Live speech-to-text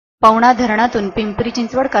पवना धरणातून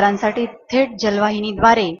पिंपरी-चिंचवडकरांसाठी थेट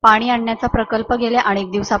जलवाहिनीद्वारे पाणी आणण्याचा प्रकल्प गेल्या अनेक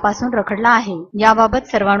दिवसापासून रखडला आहे। याबाबत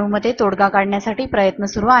सर्वानुमते तोडगा काढण्यासाठी प्रयत्न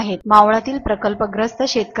सुरू आहेत। मावळातील प्रकल्पग्रस्त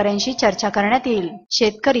शेतकऱ्यांशी चर्चा करण्यात येईल।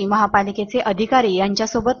 शेतकरी महापालिकेचे अधिकारी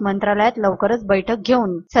यांच्यासोबत मंत्रालयात लवकरच बैठक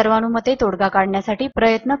घेऊन सर्वानुमते तोडगा काढण्यासाठी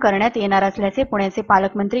प्रयत्न करण्यात येणार असल्याचे पुण्याचे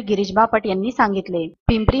पालकमंत्री गिरीश बापट यांनी सांगितले।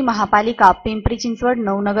 पिंपरी महापालिका, पिंपरी-चिंचवड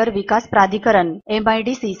नवनगर विकास प्राधिकरण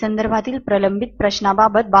एमआयडीसी संदर्भातील प्रलंबित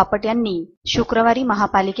प्रश्नाबाबत बापट यांनी शुक्रवारी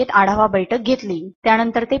महापालिकेत आढावा बैठक घेतली।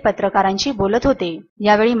 त्यानंतर ते पत्रकारांशी बोलत होते।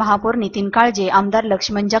 यावेळी महापौर नितीन काळजे, आमदार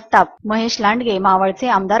लक्ष्मण जगताप, महेश लांडगे, मावळचे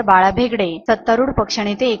आमदार बाळा भेगडे, सत्तारूढ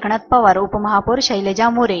पक्षनेते एकनाथ पवार, उपमहापौर शैलजा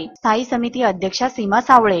मोरे, स्थायी समिती अध्यक्षा सीमा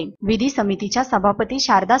सावळे, विधी समितीच्या सभापती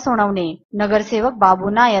शारदा सोनवणे, नगरसेवक बाबू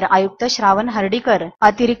नायर, आयुक्त श्रावण हर्डीकर,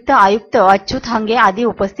 अतिरिक्त आयुक्त अच्युत हंगे आदी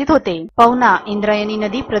उपस्थित होते। पवना इंद्रायणी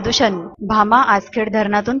नदी प्रदूषण, भामा आसखेड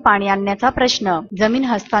धरणातून पाणी आणण्याचा प्रश्न, जमीन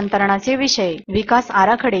हस्तांतरणाचे विषय, विकास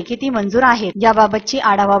आराखडे किती मंजूर आहेत याबाबतची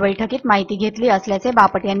आढावा बैठकीत माहिती घेतली असल्याचे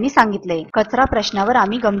बापट यांनी सांगितले। कचरा प्रश्नावर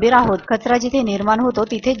आम्ही गंभीर आहोत। कचरा जिथे निर्माण होतो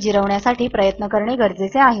तिथेच जिरवण्यासाठी प्रयत्न करणे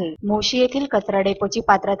गरजेचे आहे। मोशी येथील कचरा डेपोची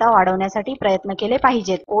पात्रता वाढवण्यासाठी प्रयत्न केले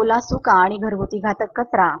पाहिजेत। ओला, सुका आणि घरगुती घातक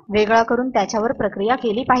कचरा वेगळा करून त्याच्यावर प्रक्रिया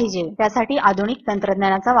केली पाहिजे। त्यासाठी आधुनिक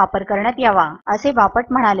तंत्रज्ञानाचा वापर करण्यात यावा, असे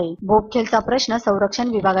बापट म्हणाले। बोपखेलचा प्रश्न संरक्षण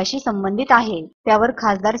विभागाशी संबंधित आहे। त्यावर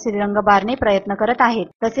खासदार श्रीरंग बारणे प्रयत्न करत आहेत,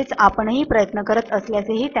 तसेच आपणही प्रयत्न करत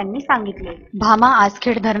असल्याचेही त्यांनी सांगितले। भामा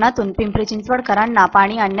आसखेड धरणातून पिंपरी-चिंचवडकरांना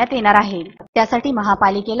पाणी आणण्यात येणार आहे। त्यासाठी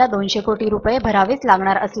महापालिकेला 200 कोटी रुपये भरावेच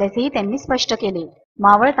लागणार असल्याचेही त्यांनी स्पष्ट केले।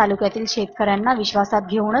 मावळ तालुक्यातील शेतकऱ्यांना विश्वासात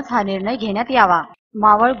घेऊनच हा निर्णय घेण्यात यावा।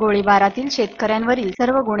 मावळ गोळीबारातील शेतकऱ्यांवरील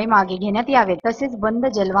सर्व गुन्हे मागे घेण्यात यावेत, तसेच बंद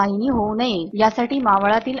जलवाहिनी होऊ नये यासाठी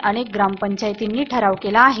मावळातील अनेक ग्रामपंचायतींनी ठराव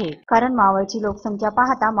केला आहे। कारण मावळची लोकसंख्या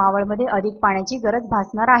पाहता मावळमध्ये अधिक पाण्याची गरज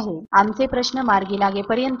भासणार आहे। आमचे प्रश्न मार्गी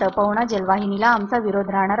लागेपर्यंत पवना जलवाहिनीला आमचा विरोध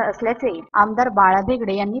राहणार असल्याचे आमदार बाळा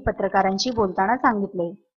भेगडे यांनी पत्रकारांशी बोलताना सांगितले।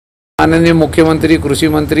 माननीय मुख्यमंत्री, कृषी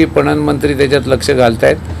मंत्री, पणन मंत्री त्याच्यात लक्ष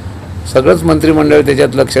घालतायत। सगळंच मंत्रिमंडळ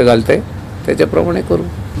त्याच्यात लक्ष घालतंय। त्याच्याप्रमाणे करू।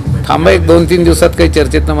 थांबा, 1-2-3 दिवसात काही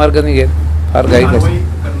चर्चेतनं मार्ग निघेल। फार घाई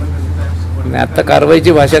नाही। आता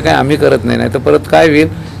कारवाईची भाषा काय आम्ही करत नाही, तर परत काय होईल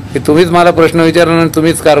की तुम्हीच मला प्रश्न विचारणार आणि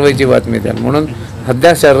तुम्हीच कारवाईची बातमी द्याल। म्हणून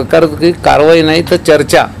सध्या सरकार कारवाई नाही तर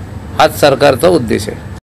चर्चा हाच सरकारचा उद्देश आहे।